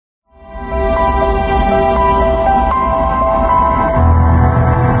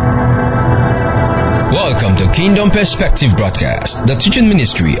Kingdom Perspective broadcast, the teaching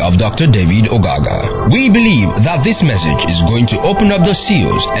ministry of Dr. David Ogaga. We believe that this message is going to open up the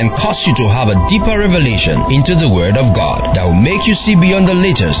seals and cause you to have a deeper revelation into the Word of God that will make you see beyond the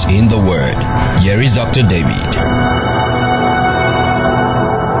letters in the Word. Here is Dr. David.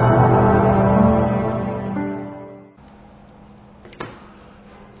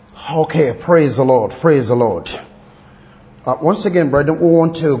 Okay, praise the Lord, praise the Lord. Once again, brethren, we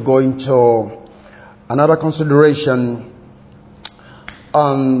want to go into another consideration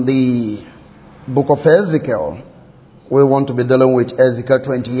on the book of Ezekiel. We want to be dealing with Ezekiel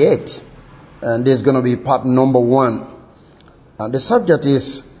 28, and this is going to be part number 1. And the subject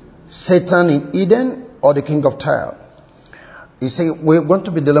is Satan in Eden or the king of Tyre. You see, we're going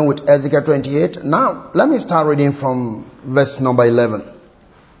to be dealing with Ezekiel 28. Now, let me start reading from verse number 11.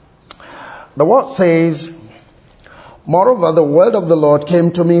 The word says, "Moreover, the word of the Lord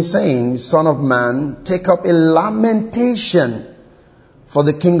came to me, saying, Son of man, take up a lamentation for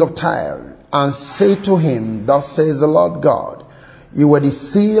the king of Tyre, and say to him, Thus says the Lord God, you were the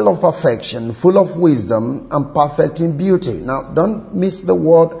seal of perfection, full of wisdom, and perfect in beauty." Now, don't miss the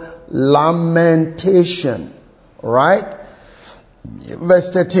word lamentation, right? Verse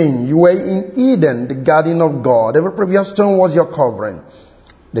 13, "You were in Eden, the garden of God. Every previous stone was your covering.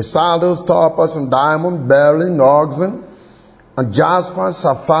 The sardines, topaz, and diamond, beryl, oxen, and jasper,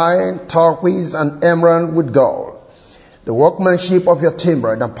 sapphire, turquoise, and emerald with gold. The workmanship of your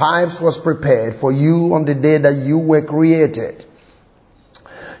timber and pipes was prepared for you on the day that you were created.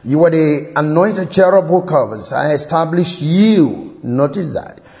 You were the anointed cherub who covers. I established you." Notice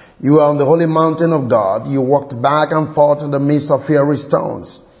that. "You were on the holy mountain of God. You walked back and forth in the midst of fiery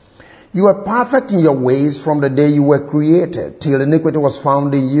stones. You were perfect in your ways from the day you were created, till iniquity was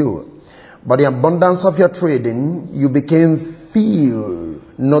found in you. By the abundance of your trading, you became filled,"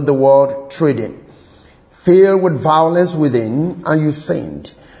 not the word trading, "filled with violence within, and you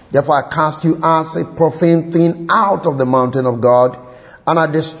sinned. Therefore I cast you as a profane thing out of the mountain of God, and I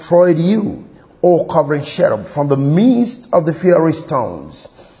destroyed you, O covering cherub, from the midst of the fiery stones.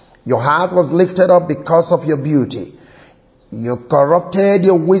 Your heart was lifted up because of your beauty. You corrupted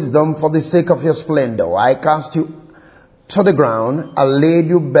your wisdom for the sake of your splendor. I cast you to the ground. I laid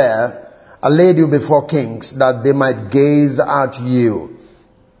you before kings, that they might gaze at you."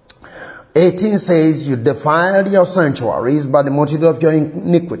 18 says, "You defiled your sanctuaries by the multitude of your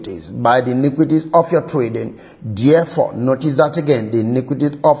iniquities, by the iniquities of your trading. Therefore," notice that again, the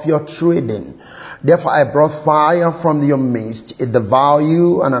iniquities of your trading. "Therefore I brought fire from your midst, it devoured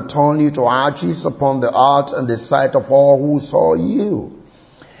you, and I turned you to ashes upon the earth and the sight of all who saw you."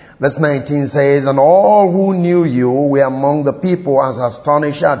 Verse 19 says, "And all who knew you were among the people as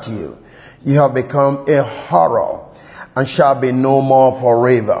astonished at you. You have become a horror, and shall be no more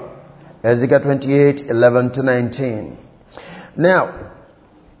forever." Ezekiel 28, 11 to 19. Now,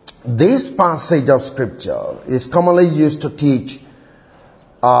 this passage of scripture is commonly used to teach,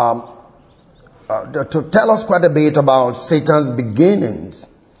 to tell us quite a bit about Satan's beginnings.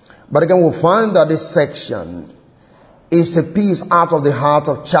 But again, we'll find that this section is a piece out of the heart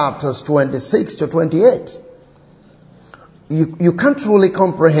of chapters 26 to 28. You can't truly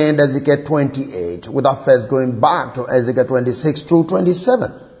comprehend Ezekiel 28 without first going back to Ezekiel 26 through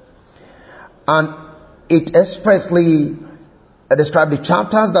 27. And it expressly describes the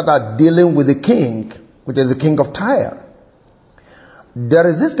chapters that are dealing with the king, which is the king of Tyre. There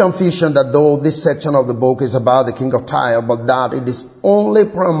is this confusion that though this section of the book is about the king of Tyre, but that it is only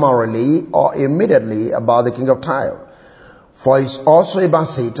primarily or immediately about the king of Tyre. For it's also about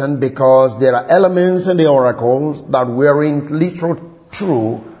Satan, because there are elements in the oracles that weren't literally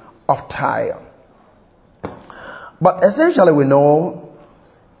true of Tyre. But essentially we know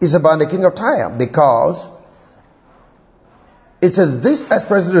it's about the king of Tyre, because it says this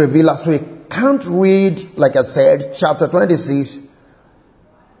expressly revealed as we can't read, like I said, chapter 28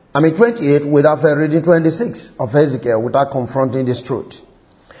 without reading 26 of Ezekiel, without confronting this truth.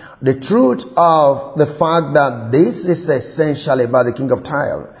 The truth of the fact that this is essentially about the king of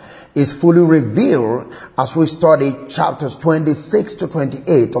Tyre is fully revealed as we study chapters 26 to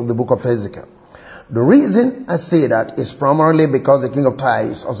 28 of the book of Ezekiel. The reason I say that is primarily because the king of Tyre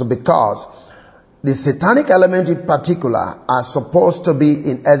is also because the satanic element in particular are supposed to be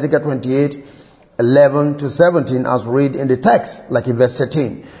in Ezekiel 28, 11 to 17, as read in the text, like in verse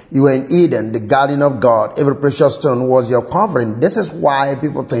 13. "You were in Eden, the garden of God. Every precious stone was your covering." This is why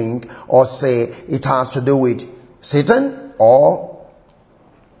people think or say it has to do with Satan or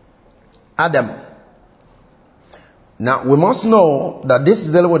Adam. Now, we must know that this is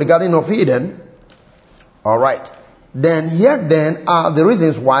dealing with the garden of Eden. All right. Then here are the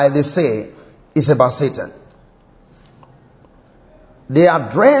reasons why they say it's about Satan. The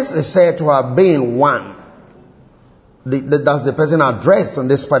address is said to have been one. That's the person addressed on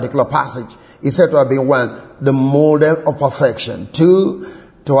this particular passage. Is said to have been one, the model of perfection. 2,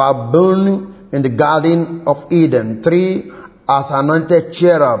 to have been in the Garden of Eden. 3, as anointed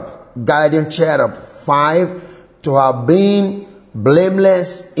cherub, guardian cherub. 5, to have been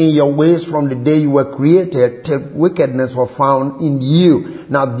blameless in your ways from the day you were created till wickedness was found in you.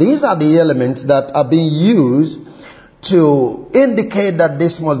 Now these are the elements that are being used to indicate that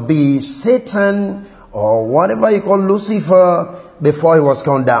this must be Satan or whatever you call Lucifer before he was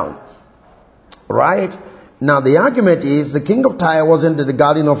come down. Right? Now the argument is the king of Tyre wasn't in the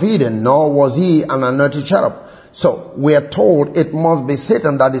Garden of Eden, nor was he an anointed cherub. So we are told it must be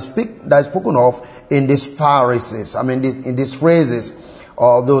Satan that is spoken of in these phrases. In these phrases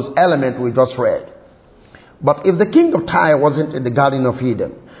or those elements we just read. But if the king of Tyre wasn't in the Garden of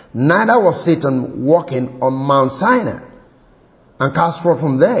Eden, neither was Satan walking on Mount Sinai and cast forth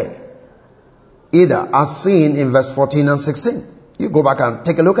from there, either, as seen in verse 14 and 16. You go back and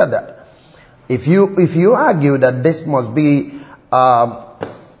take a look at that. If you argue that this must be,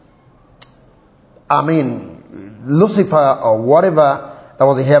 Lucifer or whatever that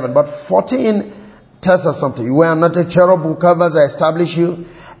was in heaven. But 14 tells us something. You were not a cherub who covers and established you,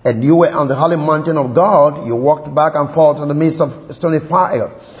 and you were on the holy mountain of God. You walked back and forth in the midst of stony fire,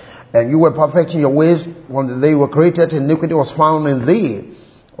 and you were perfecting your ways from the day you were created. Iniquity was found in thee,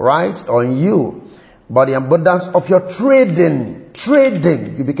 right, or in you. But the abundance of your trading,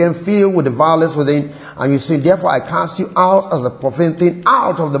 you became filled with the violence within, and you said, therefore I cast you out as a profane thing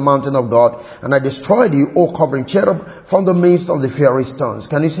out of the mountain of God, and I destroyed you, O covering cherub, from the midst of the fiery stones.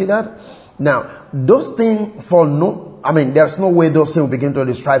 Can you see that? Now, those things there's no way those things will begin to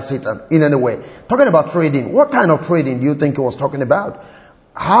describe Satan in any way. Talking about trading, what kind of trading do you think he was talking about?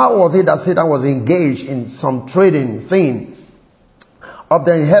 How was it that Satan was engaged in some trading thing up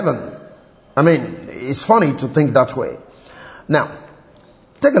there in heaven? It's funny to think that way. Now,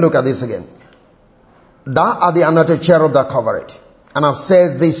 take a look at this again. Thou art the anointed cherub that cover it. And I've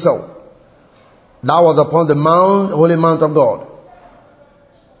said this so. Thou was upon the mount, holy mount of God.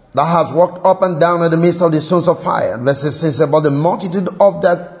 Thou hast walked up and down in the midst of the stones of fire. Verse 16 says, about the multitude of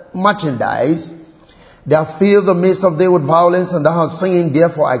that merchandise, they have filled the midst of thee with violence, and thou hast seen,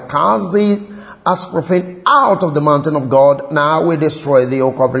 therefore I cast thee as profane out of the mountain of God. Now we destroy thee,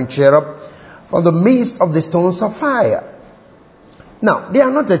 O covering cherub, from the midst of the stones of fire. Now, they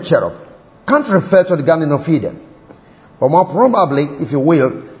are not a cherub. Can't refer to the Garden of Eden, but more probably, if you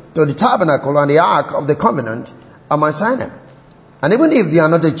will, to the tabernacle and the ark of the covenant at Mount Sinai. And even if the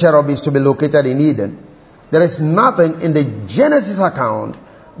anointed cherub is to be located in Eden, there is nothing in the Genesis account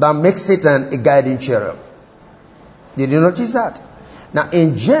that makes Satan a guiding cherub. Did you notice that? Now,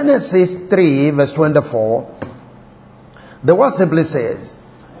 in Genesis 3, verse 24, the word simply says,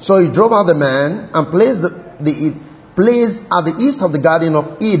 so he drove out the man and placed placed at the east of the Garden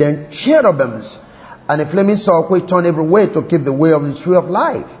of Eden cherubims and a flaming sword which turned every way to keep the way of the tree of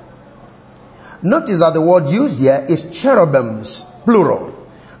life. Notice that the word used here is cherubims, plural.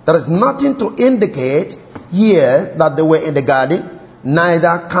 There is nothing to indicate here that they were in the garden,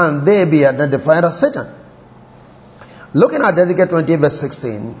 neither can they be identified as Satan. Looking at Ezekiel 20 verse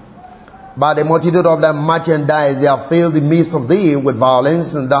 16, by the multitude of thy merchandise they have filled the midst of thee with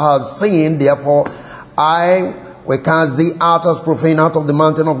violence, and thou hast seen, therefore I will cast thee out as profane out of the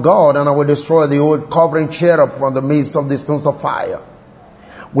mountain of God, and I will destroy the old covering cherub from the midst of the stones of fire.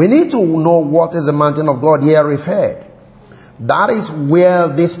 We need to know what is the mountain of God here referred. That is where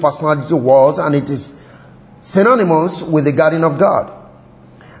this personality was, and it is synonymous with the Garden of God.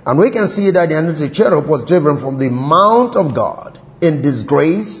 And we can see that the anointed cherub was driven from the mount of God in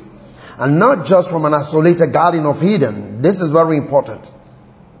disgrace, and not just from an isolated Garden of Eden. This is very important.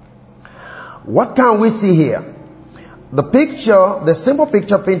 What can we see here? The simple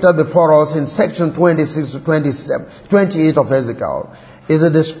picture painted before us in section 26 to 28 of Ezekiel is a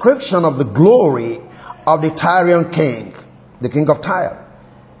description of the glory of the Tyrian king, the king of Tyre.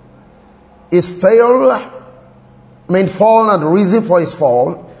 His fall and the reason for his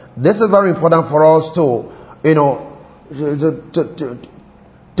fall. This is very important for us to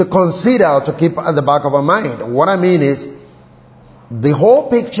consider, to keep at the back of our mind. What I mean is, the whole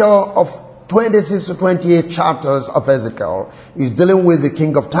picture of 26 to 28 chapters of Ezekiel is dealing with the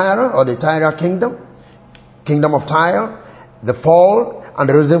king of Tyre, or the Tyre kingdom of Tyre, the fall, and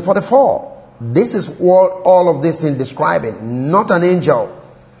the reason for the fall. This is what all of this is describing, not an angel.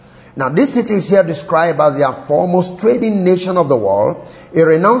 Now, this city is here described as the foremost trading nation of the world, a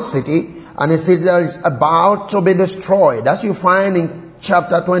renowned city, and a city that is about to be destroyed. As you find in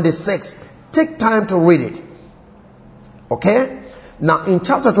chapter 26. Take time to read it. Okay? Now in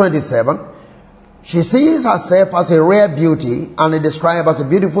chapter 27, she sees herself as a rare beauty and is described as a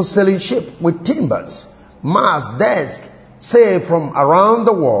beautiful sailing ship with timbers, masts, desks, sailed from around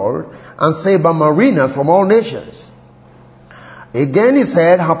the world and sailed by mariners from all nations. Again he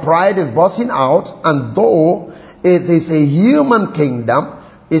said her pride is bursting out, and though it is a human kingdom,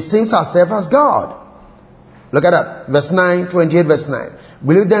 it seems herself as God. Look at that. Verse 9, 28 verse 9.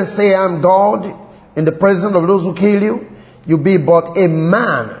 Will you then say I am God in the presence of those who kill you? You be but a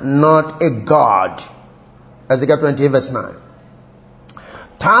man, not a God. Ezekiel 28 verse 9.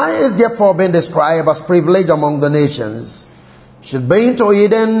 Tyre is therefore being described as privileged among the nations. She had been to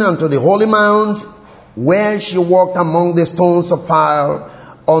Eden and to the holy mount, where she walked among the stones of fire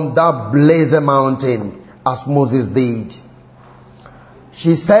on that blazing mountain, as Moses did.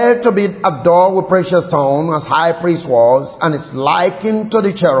 She said to be adorned with precious stone, as high priest was, and is likened to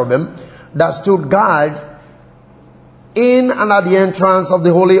the cherubim that stood guard in and at the entrance of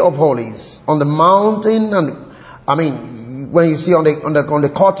the Holy of Holies on the mountain. And when you see on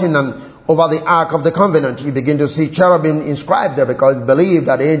the curtain and over the Ark of the Covenant, you begin to see cherubim inscribed there, because it's believed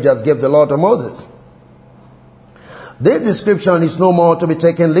that angels gave the law to Moses. This description is no more to be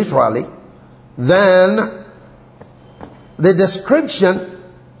taken literally than the description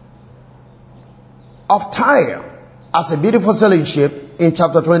of Tyre as a beautiful sailing ship in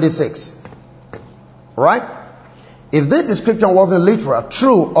chapter 26. Right? If this description wasn't literal,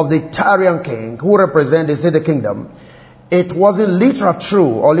 true of the Tyrian king who represents the city kingdom, it wasn't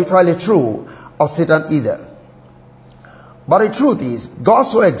literally true of Satan either. But the truth is, God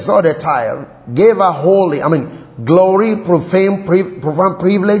so exalted Tyre, gave her glory, profound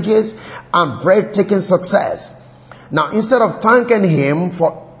privileges, and breathtaking success. Now, instead of thanking him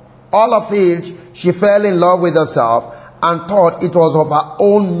for all of it, she fell in love with herself and thought it was of her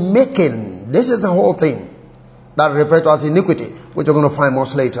own making. This is the whole thing that referred to as iniquity, which we're going to find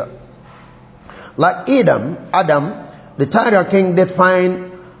much later. Like Adam, the Tyrian king did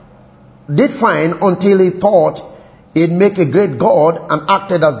fine until he thought he'd make a great God and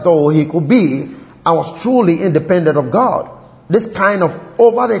acted as though he could be and was truly independent of God. This kind of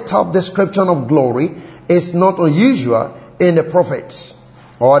over-the-top description of glory is not unusual in the prophets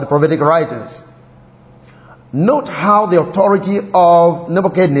or the prophetic writings. Note how the authority of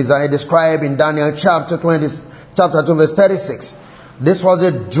Nebuchadnezzar is described in Daniel chapter 2 verse 36. This was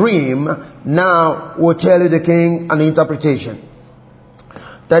a dream. Now we'll tell you the king an interpretation.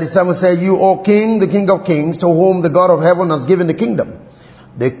 37 says, you, O king, the king of kings, to whom the God of heaven has given the kingdom,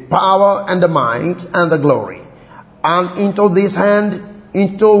 the power and the might and the glory, and into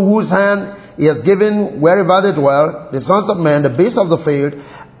whose hand he has given wherever they dwell, the sons of men, the beasts of the field,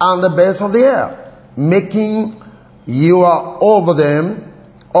 and the birds of the air, making you are over them,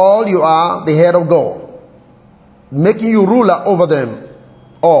 all you are the head of gold, making you ruler over them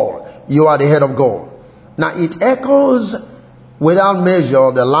all, you are the head of gold. Now it echoes without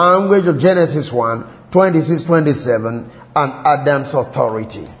measure the language of Genesis 1, 26, 27, and Adam's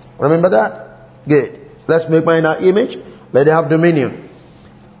authority. Remember that? Good. Let's make man in our image. Let it have dominion.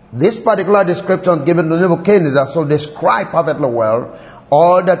 This particular description given to Nebuchadnezzar so describe perfectly well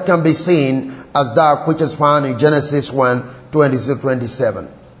all that can be seen as that which is found in Genesis 1, 26, 27.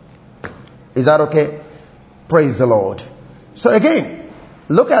 Is that okay? Praise the Lord. So again,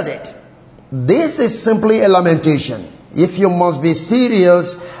 look at it. This is simply a lamentation. If you must be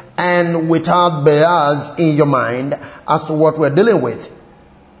serious and without bias in your mind as to what we're dealing with,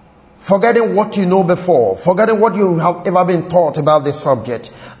 forgetting what you know before, forgetting what you have ever been taught about this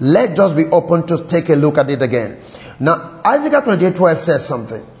subject, let's just be open to take a look at it again. Now, Ezekiel 28:12 says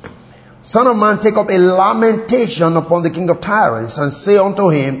something. Son of man, take up a lamentation upon the king of Tyre, and say unto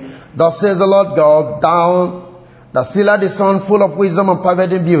him, thus says the Lord God, thou that still art the son full of wisdom and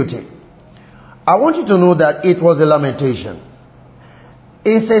perfect in beauty. I want you to know that it was a lamentation.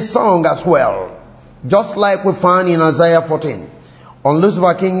 It's a song as well, just like we find in Isaiah 14. On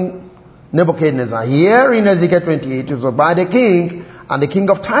Lucifer King Nebuchadnezzar. Here in Ezekiel 28, it was by the king and the king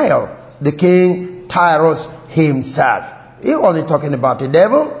of Tyre, the king Tyrus himself. He wasn't talking about the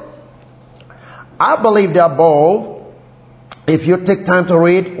devil. I believe the above, if you take time to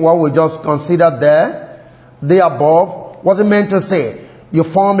read what we just considered there, the above wasn't meant to say you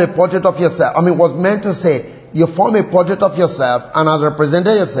form a portrait of yourself. Was meant to say you form a portrait of yourself and has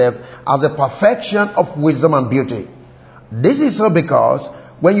represented yourself as a perfection of wisdom and beauty. This is so because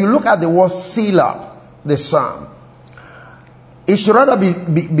when you look at the word seal up, the psalm, it should rather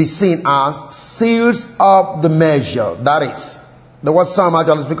be seen as seals up the measure. That is, the word psalm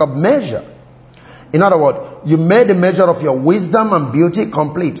actually speaks of measure. In other words, you made the measure of your wisdom and beauty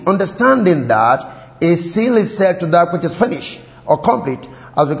complete. Understanding that a seal is said to that which is finished, or complete,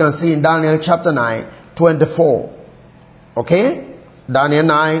 as we can see in Daniel chapter 9, 24. Okay? Daniel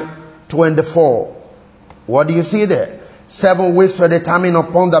 9, 24. What do you see there? 7 weeks were determined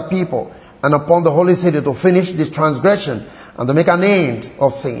upon the people and upon the holy city to finish this transgression and to make an end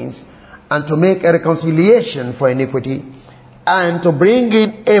of sins and to make a reconciliation for iniquity and to bring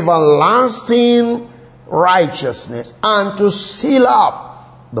in everlasting righteousness and to seal up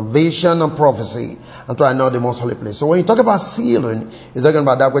the vision and prophecy and to anoint the most holy place. So when you talk about sealing, you're talking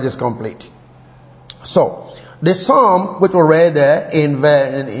about that which is complete. So the psalm which we read there in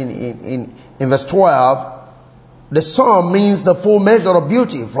verse 12, the psalm means the full measure of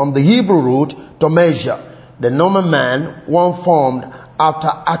beauty, from the Hebrew root to measure. The normal man, one formed after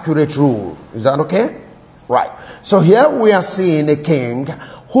accurate rule. Is that okay? Right. So here we are seeing a king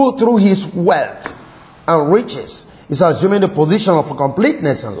who through his wealth and riches is assuming the position of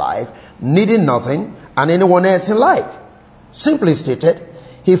completeness in life, needing nothing and anyone else in life. Simply stated,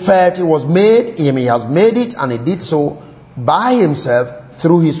 he felt he was made, he has made it, and he did so by himself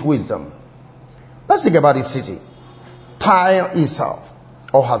through his wisdom. Let's think about his city. Tyre itself,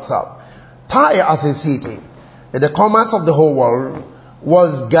 or herself. Tyre as a city, the commerce of the whole world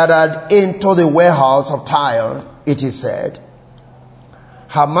was gathered into the warehouse of Tyre, it is said.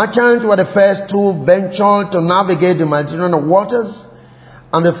 Her merchants were the first to venture to navigate the Mediterranean waters,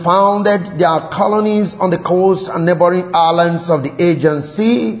 and they founded their colonies on the coast and neighboring islands of the Aegean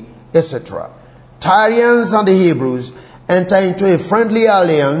Sea, etc. Tyrians and the Hebrews entered into a friendly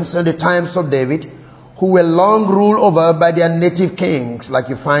alliance in the times of David, who were long ruled over by their native kings, like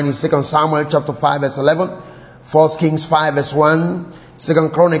you find in 2 Samuel chapter 5 verse 11, 1 Kings 5 verse 1, 2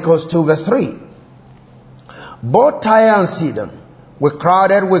 Chronicles 2 verse 3. Both Tyre and Sidon were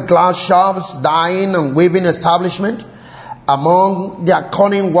crowded with glass shops, dyeing and weaving establishment. Among their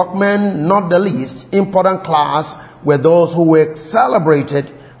cunning workmen, not the least important class were those who were celebrated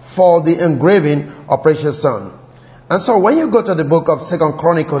for the engraving of precious stone. And so when you go to the book of 2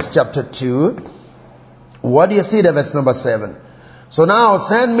 Chronicles chapter 2, what do you see there, verse number 7? So now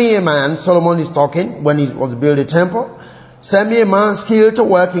send me a man, Solomon is talking when he was building the temple. Send me a man skilled to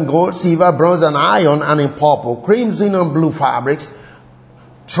work in gold, silver, bronze, and iron, and in purple, crimson, and blue fabrics,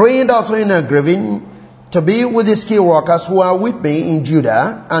 trained also in engraving, to be with the skilled workers who are with me in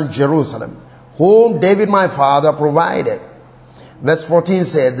Judah and Jerusalem, whom David my father provided. Verse 14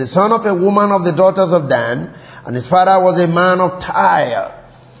 said, the son of a woman of the daughters of Dan, and his father was a man of Tyre.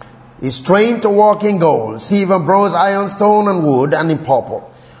 He is trained to work in gold, silver, bronze, iron, stone, and wood, and in purple,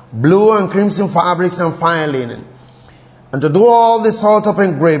 blue and crimson fabrics, and fine linen. And to do all the sort of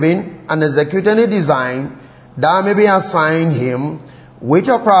engraving and execute any design, thou may be assigned him, which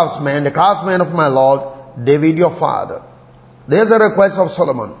are craftsmen, the craftsmen of my Lord David your father. There's a request of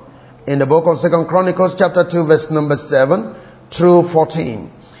Solomon in the book of 2 Chronicles chapter 2 verse number 7 through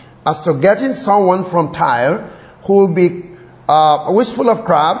 14. As to getting someone from Tyre who will be wishful of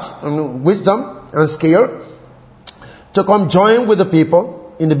craft and wisdom and skill to come join with the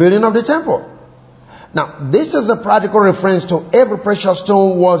people in the building of the temple. Now, this is a practical reference to every precious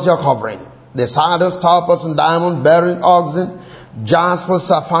stone was your covering. The sardis, topaz, and diamond, beryl, oxen, jasper,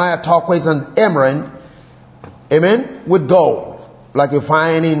 sapphire, turquoise, and emerald. Amen? With gold, like you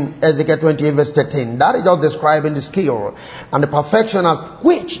find in Ezekiel 28 verse 13. That is just describing the skill and the perfection as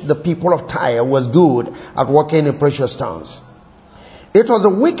which the people of Tyre was good at working in precious stones. It was the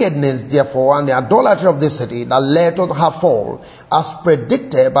wickedness, therefore, and the idolatry of this city that led to her fall, as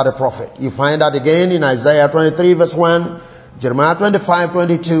predicted by the prophet. You find that again in Isaiah 23 verse 1, Jeremiah 25,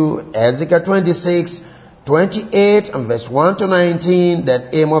 22, Ezekiel 26, 28 and verse 1 to 19, then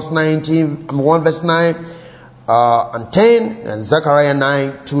Amos 19, 1 verse 9, and 10, and Zechariah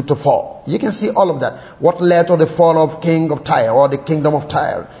 9, 2 to 4. You can see all of that. What led to the fall of King of Tyre, or the kingdom of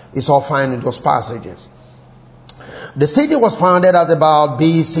Tyre, is all found in those passages. The city was founded at about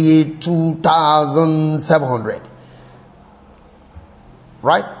BC 2700.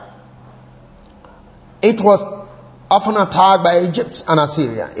 Right? It was often attacked by Egypt and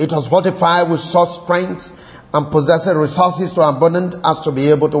Assyria. It was fortified with such strength and possessed resources so abundant as to be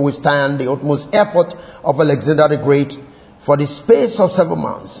able to withstand the utmost effort of Alexander the Great for the space of several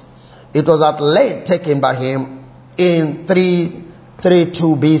months. It was at length taken by him in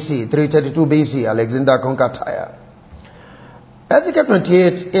 332 BC. Alexander conquered Tyre. Ezekiel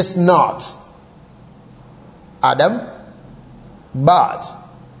 28 is not Adam, but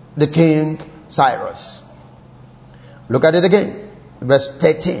the king Cyrus. Look at it again. Verse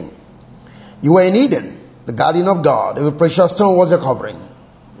 13. You were in Eden, the garden of God. Every precious stone was your covering.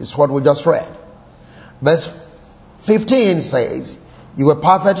 It's what we just read. Verse 15 says, you were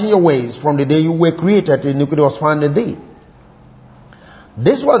perfect in your ways from the day you were created, iniquity was found in thee.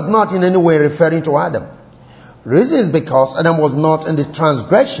 This was not in any way referring to Adam. The reason is because Adam was not in the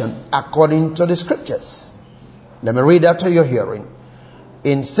transgression according to the scriptures. Let me read that to your hearing.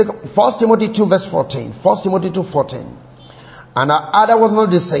 In 1 Timothy 2 verse 14. 1 Timothy 2:14. And Adam was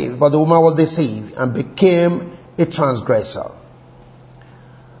not deceived, but the woman was deceived and became a transgressor.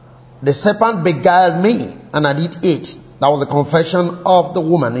 The serpent beguiled me, and I did eat. That was the confession of the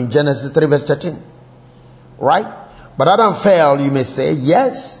woman in Genesis 3 verse 13. Right? But Adam fell, you may say.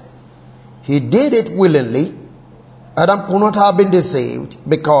 Yes, he did it willingly. Adam could not have been deceived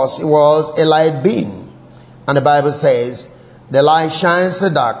because he was a light being. And the Bible says, the light shines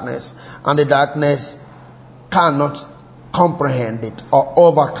in darkness, and the darkness cannot comprehend it or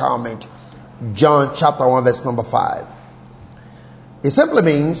overcome it. John chapter 1 verse number 5. It simply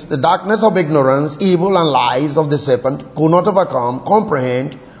means the darkness of ignorance, evil and lies of the serpent could not overcome,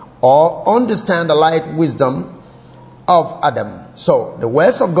 comprehend or understand the light wisdom of Adam. So the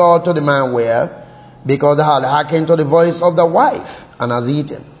words of God to the man were, because they had hearkened to the voice of the wife and has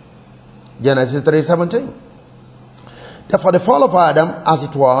eaten. Genesis 3:17. Therefore the fall of Adam, as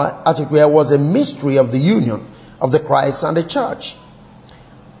it were, was a mystery of the union of the Christ and the church.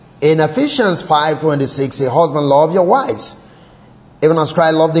 In Ephesians 5:26, a husband, love your wives, even as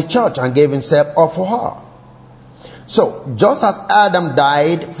Christ loved the church and gave himself up for her. So, just as Adam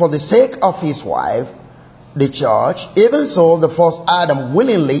died for the sake of his wife, the church, even so the first Adam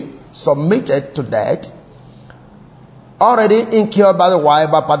willingly submitted to death, already incurred by the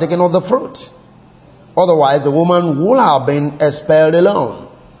wife by partaking of the fruit. Otherwise, the woman would have been expelled alone.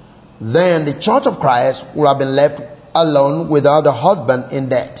 Then the church of Christ would have been left alone without the husband in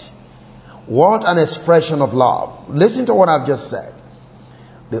death. What an expression of love. Listen to what I've just said.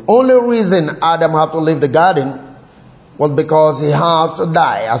 The only reason Adam had to leave the garden was because he has to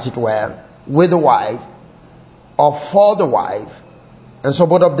die, as it were, with the wife or for the wife. And so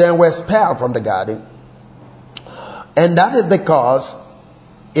both of them were expelled from the garden. And that is because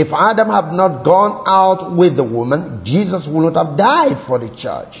if Adam had not gone out with the woman, Jesus would not have died for the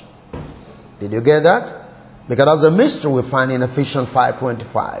church. Did you get that? Because that's a mystery we find in Ephesians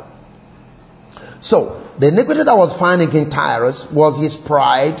 5:25. So, the iniquity that was found in King Tyre was his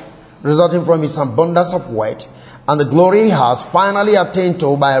pride, resulting from his abundance of wealth, and the glory he has finally attained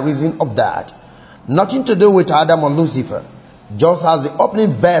to by reason of that. Nothing to do with Adam or Lucifer, just as the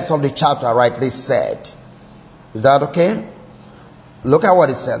opening verse of the chapter rightly said. Is that okay? Look at what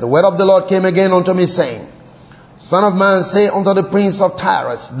it said. The word of the Lord came again unto me, saying, Son of man, say unto the prince of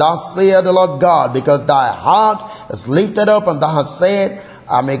Tyre, Thus saith the Lord God, because thy heart is lifted up, and thou hast said,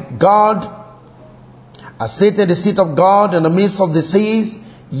 I am a God, I sit in the seat of God in the midst of the seas,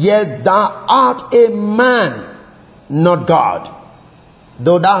 yet thou art a man, not God.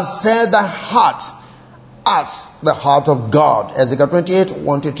 Though thou set thy heart as the heart of God. Ezekiel 28,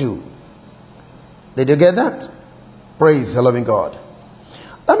 1-2. Did you get that? Praise the loving God.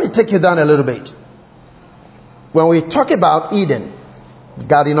 Let me take you down a little bit. When we talk about Eden, the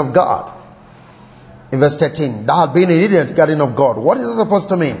garden of God, in verse 13, thou hast been in Eden, the garden of God. What is it supposed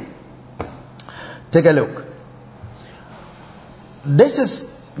to mean? Take a look. This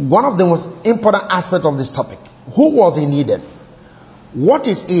is one of the most important aspects of this topic. Who was in Eden? What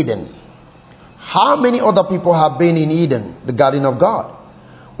is Eden? How many other people have been in Eden, the garden of God?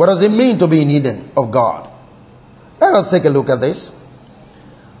 What does it mean to be in Eden of God? Let us take a look at this.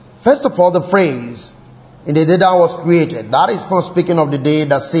 First of all, the phrase, in the day that was created, that is not speaking of the day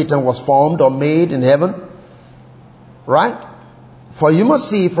that Satan was formed or made in heaven. Right? For you must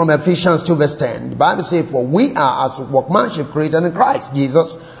see from Ephesians 2 verse 10, the Bible says, For we are as workmanship created in Christ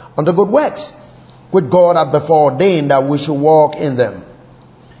Jesus unto good works, which God had before ordained that we should walk in them.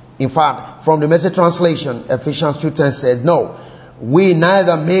 In fact, from the Message translation, Ephesians 2:10 said, No, we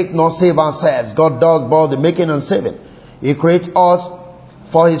neither make nor save ourselves. God does both the making and saving. He creates us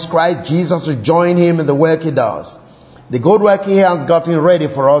for his Christ Jesus to join him in the work he does. The good work he has gotten ready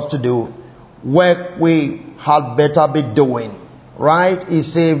for us to do, work we had better be doing. Right? He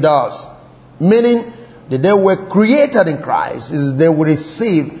saved us. Meaning, the day we're created in Christ is the day we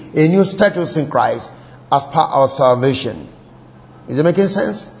receive a new status in Christ as part of our salvation. Is it making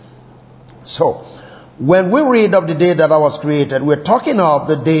sense? So, when we read of the day that I was created, we're talking of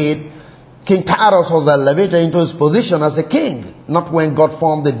the day King Tyre was elevated into his position as a king, not when God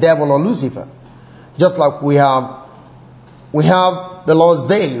formed the devil or Lucifer. Just like we have the Lord's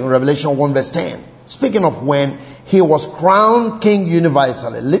Day in Revelation 1 verse 10. Speaking of when he was crowned king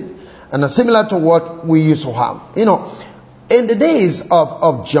universally, and similar to what we used to have. You know, in the days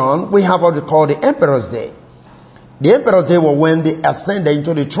of John, we have what we call the Emperor's Day. The Emperor's Day was when they ascended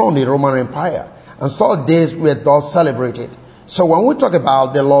into the throne of the Roman Empire. And so days were thus celebrated. So when we talk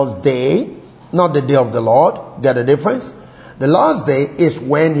about the Lord's day, not the day of the Lord, get the difference? The Lord's day is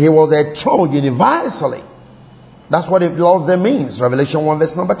when he was enthroned universally. That's what the Lord's day means. Revelation 1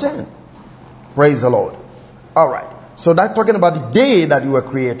 verse number 10. Praise the Lord. Alright. So that's talking about the day that you were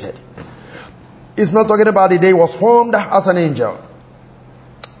created. It's not talking about the day you was formed as an angel.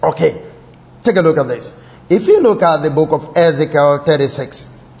 Okay. Take a look at this. If you look at the book of Ezekiel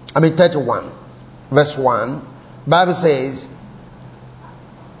 31, verse 1, Bible says,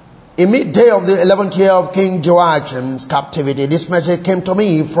 in midday of the 11th year of King Joachim's captivity, this message came to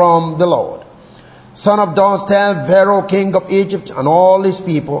me from the Lord. Son of dawn, tell Pharaoh, king of Egypt, and all his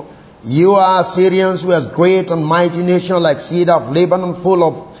people, you are Assyrians, who has great and mighty nation like cedar of Lebanon, full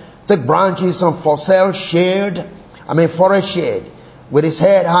of thick branches and forest shade, with his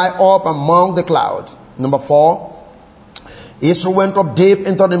head high up among the clouds. Number 4, Israel went up deep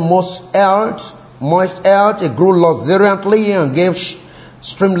into the moist earth. It grew luxuriantly and gave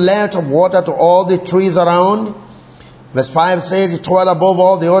streamlets of water to all the trees around. Verse 5 says, it dwelled above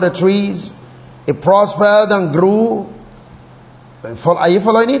all the other trees. It prospered and grew. Are you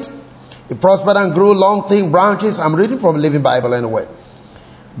following it? It prospered and grew long, thin branches. I'm reading from Living Bible anyway.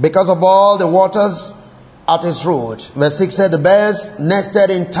 Because of all the waters at its root. Verse 6 said, the birds nested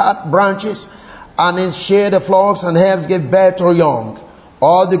in tough branches, and in shade the flocks and hares gave birth to young.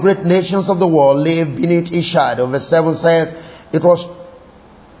 All the great nations of the world lived beneath its shadow. Verse 7 says, it was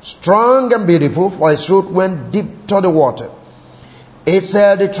strong and beautiful, for its root went deep to the water. It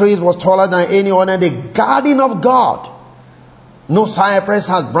said the trees was taller than any other in the garden of God. No cypress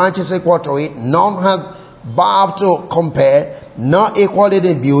has branches equal to it. None has bough to compare, not equal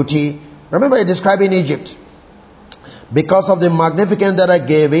in beauty. Remember, it describing Egypt. Because of the magnificence that I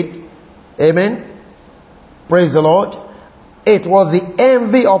gave it. Amen. Praise the Lord. It was the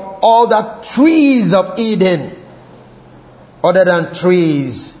envy of all the trees of Eden. Other than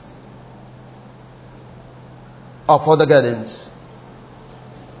trees of other gardens.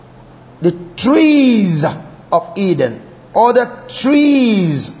 The trees of Eden. Other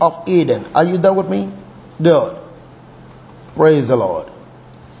trees of Eden. Are you there with me? Good. Praise the Lord.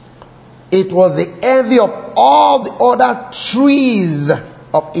 It was the envy of all the other trees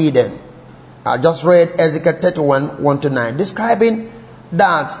of Eden. I just read Ezekiel 31, 1-9, describing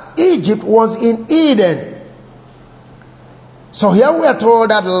that Egypt was in Eden. So here we are told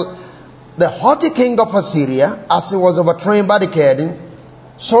that the haughty king of Assyria, as he was overthrown by the Chaldeans,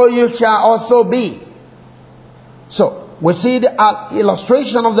 so you shall also be. So we see the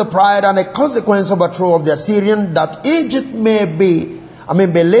illustration of the pride and the consequence of overthrow of the Assyrian, that Egypt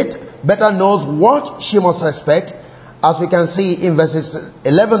better knows what she must expect, as we can see in verses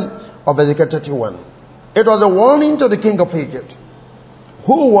 11 of Ezekiel 31. It was a warning to the king of Egypt,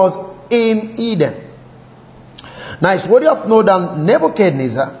 who was in Eden. Now it's worthy of note that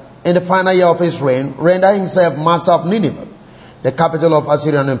Nebuchadnezzar, in the final year of his reign, rendered himself master of Nineveh, the capital of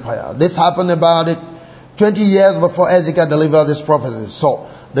Assyrian Empire. This happened about 20 years before Ezekiel delivered this prophecy. So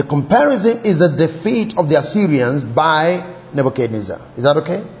the comparison is a defeat of the Assyrians by Nebuchadnezzar. Is that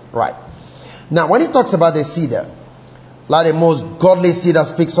okay? Right. Now when he talks about the cedar, like the most godly cedar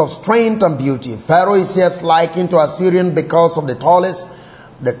speaks of strength and beauty. Pharaoh is here likened to Assyrian because of the tallest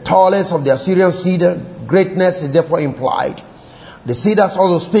of the Assyrian cedar. Greatness is therefore implied. The cedar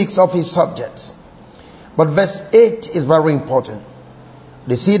also speaks of his subjects. But verse 8 is very important.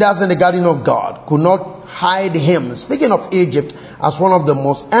 The cedars in the garden of God could not hide him. Speaking of Egypt as one of the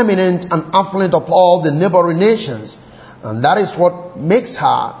most eminent and affluent of all the neighboring nations. And that is what makes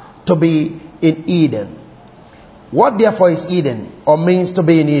her to be in Eden. What therefore is Eden, or means to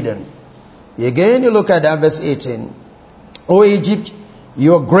be in Eden? Again, you look at that verse 18. O Egypt,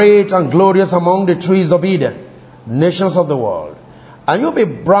 you are great and glorious among the trees of Eden, nations of the world. And you'll be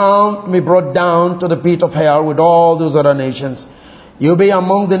brought down to the pit of hell with all those other nations. You'll be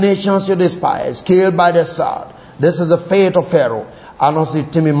among the nations you despise, killed by the sword. This is the fate of Pharaoh and of the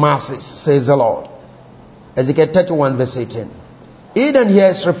teeming masses, says the Lord. Ezekiel 31 verse 18. Eden here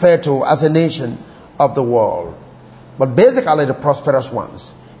is referred to as a nation of the world, but basically the prosperous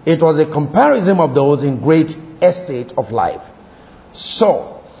ones. It was a comparison of those in great estate of life.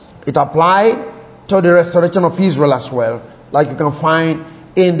 So it applied to the restoration of Israel as well, like you can find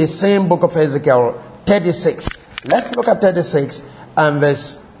in the same book of Ezekiel 36. Let's look at 36 and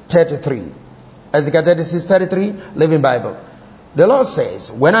verse 33. Ezekiel 36, 33, Living Bible. The Lord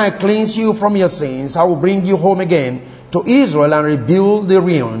says, when I cleanse you from your sins, I will bring you home again to Israel and rebuild the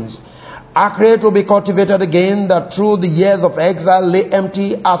ruins. Accurate will be cultivated again, that through the years of exile lay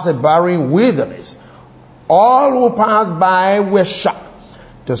empty as a barren wilderness. All who passed by were shocked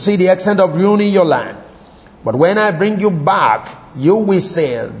to see the extent of ruin in your land. But when I bring you back, you will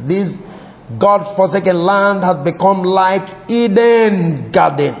say, this God-forsaken land has become like Eden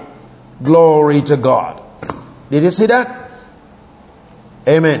garden. Glory to God. Did you see that?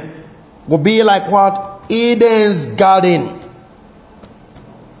 Amen. Will be like what? Eden's garden.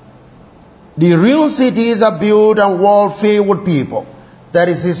 The real cities are built and walled filled with people. That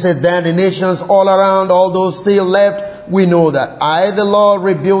is, he said, then the nations all around, all those still left, we know that I, the Lord,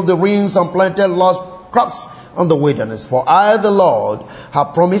 rebuilt the ruins and planted lost crops on the wilderness. For I, the Lord,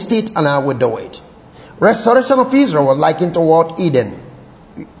 have promised it, and I will do it. Restoration of Israel was likened to what? Eden.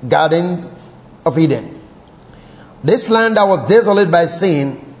 Gardens of Eden. This land that was desolate by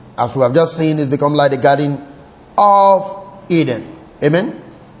sin, as we have just seen, is become like the garden of Eden. Amen?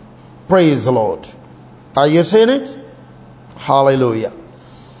 Praise the Lord. Are you seeing it? Hallelujah.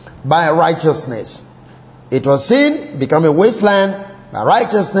 By righteousness. It was sin, become a wasteland. By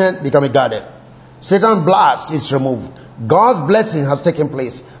righteousness, become a garden. Satan's blast is removed. God's blessing has taken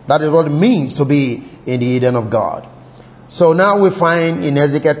place. That is what it means to be in the Eden of God. So now we find in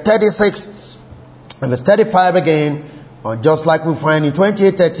Ezekiel 36 and verse 35 again, just like we find in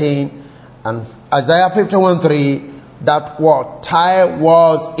 28:13 and Isaiah 51:3, that what? Tyre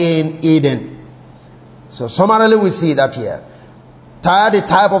was in Eden. So summarily we see that here. Tyre, the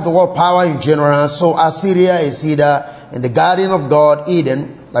type of the world power in general. So Assyria is either in the garden of God,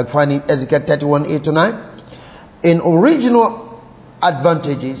 Eden, like finding Ezekiel 31:8-9. In original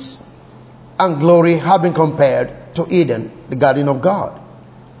advantages and glory have been compared to Eden, the garden of God,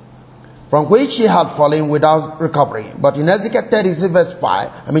 from which he had fallen without recovery. But in Ezekiel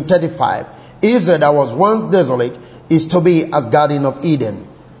 35, Israel that was once desolate is to be as garden of Eden.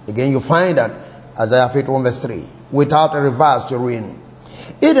 Again, you find that Isaiah 51:3, without a reverse to ruin.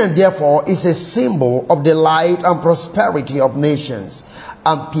 Eden, therefore, is a symbol of the light and prosperity of nations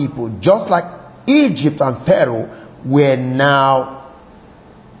and people, just like Egypt and Pharaoh were now,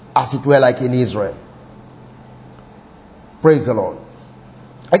 as it were, like in Israel. Praise the Lord.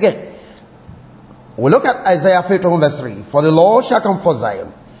 Again, we look at Isaiah 51:3. For the Lord shall comfort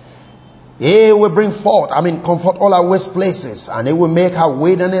Zion. He will bring forth, comfort all our waste places, and he will make her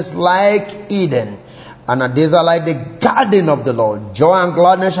wilderness like Eden, and a desert like the garden of the Lord. Joy and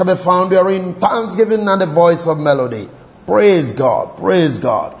gladness shall be found therein, thanksgiving and the voice of melody. Praise God. Praise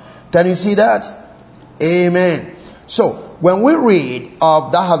God. Can you see that? Amen. So, when we read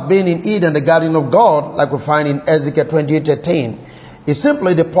of that has been in Eden, the garden of God, like we find in Ezekiel 28:18, it's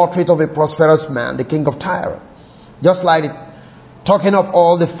simply the portrait of a prosperous man, the king of Tyre. Just like talking of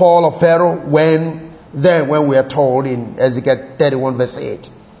all the fall of Pharaoh when we are told in Ezekiel 31:8.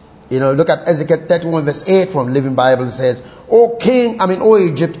 Look at Ezekiel 31:8 from Living Bible. It says, O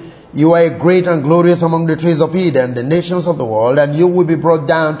Egypt, you are great and glorious among the trees of Eden, the nations of the world, and you will be brought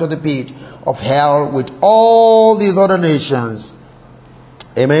down to the pit of hell with all these other nations.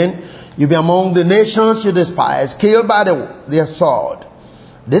 Amen. You be among the nations you despise, killed by their sword.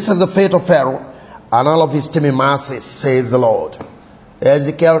 This is the fate of Pharaoh and all of his teeming masses, says the Lord.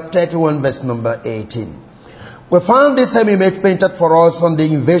 Ezekiel 31 verse number 18. We found this same image painted for us on the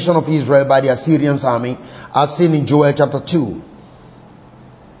invasion of Israel by the Assyrian army, as seen in Joel chapter 2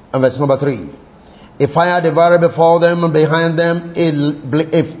 and verse number 3. A fire devoured before them, and behind them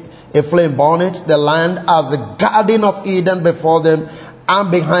a flame burned the land as the garden of Eden before them,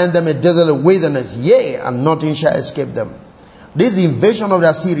 and behind them a desolate wilderness, yea, and nothing shall escape them. This is the invasion of the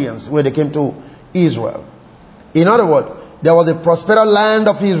Assyrians when they came to Israel. In other words, there was a prosperous land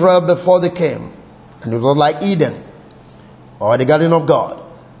of Israel before they came, and it was like Eden, or the garden of God,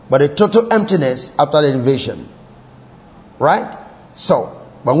 but a total emptiness after the invasion. Right? So,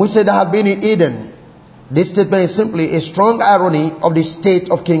 when we say that had been in Eden, this statement is simply a strong irony of the state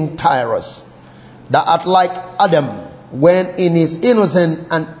of King Tyre, that like Adam, when in his innocence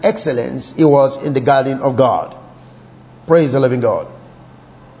and excellence, he was in the garden of God. Praise the living God.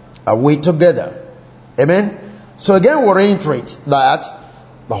 Are we together? Amen? So again, we reiterate that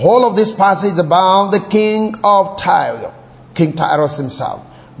the whole of this passage is about the king of Tyre, King Tyre himself.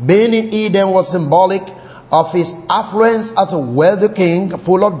 Being in Eden was symbolic of his affluence as a wealthy king,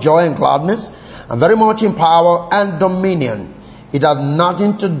 full of joy and gladness, and very much in power and dominion. It has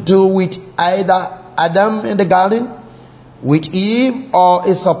nothing to do with either Adam in the garden, with Eve, or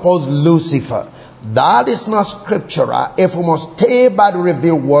a supposed Lucifer. That is not scriptural if we must stay by the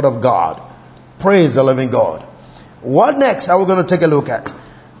revealed word of God. Praise the living God. What next are we going to take a look at?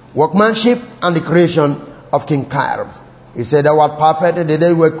 Workmanship and the creation of King Tyre. He said that what perfect the day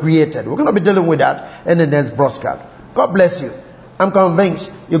they were created. We're going to be dealing with that in the next broadcast. God bless you. I'm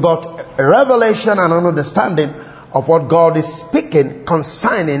convinced you got a revelation and an understanding of what God is speaking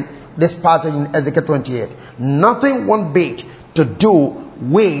concerning this passage in Ezekiel 28. Nothing one bit to do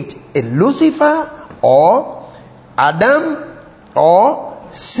with a Lucifer or Adam or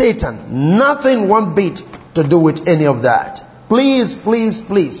Satan. Nothing one bit to do with any of that. Please, please,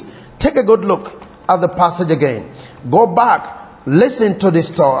 please take a good look at the passage again. Go back, listen to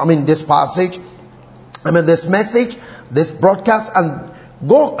this passage, this message, this broadcast, and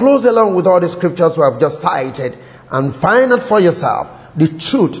go close along with all the scriptures we have just cited and find out for yourself the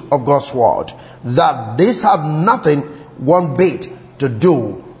truth of God's word, that these have nothing one bit to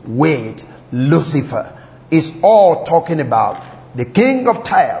do with Lucifer. It's all talking about the king of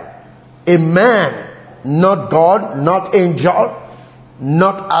Tyre, a man, not God, not angel,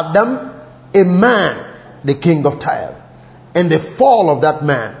 not Adam, a man, the king of Tyre. And the fall of that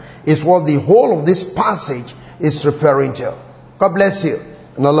man is what the whole of this passage is referring to. God bless you,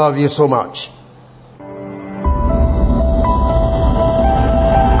 and I love you so much.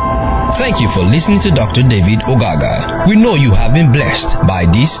 Thank you for listening to Dr. David Ogaga. We know you have been blessed by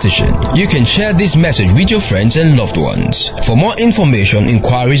this station. You can share this message with your friends and loved ones. For more information,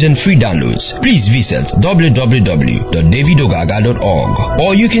 inquiries, and free downloads, please visit www.davidogaga.org,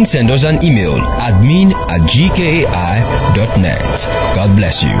 or you can send us an email, admin@gkai.net. God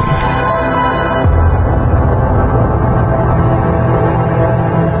bless you.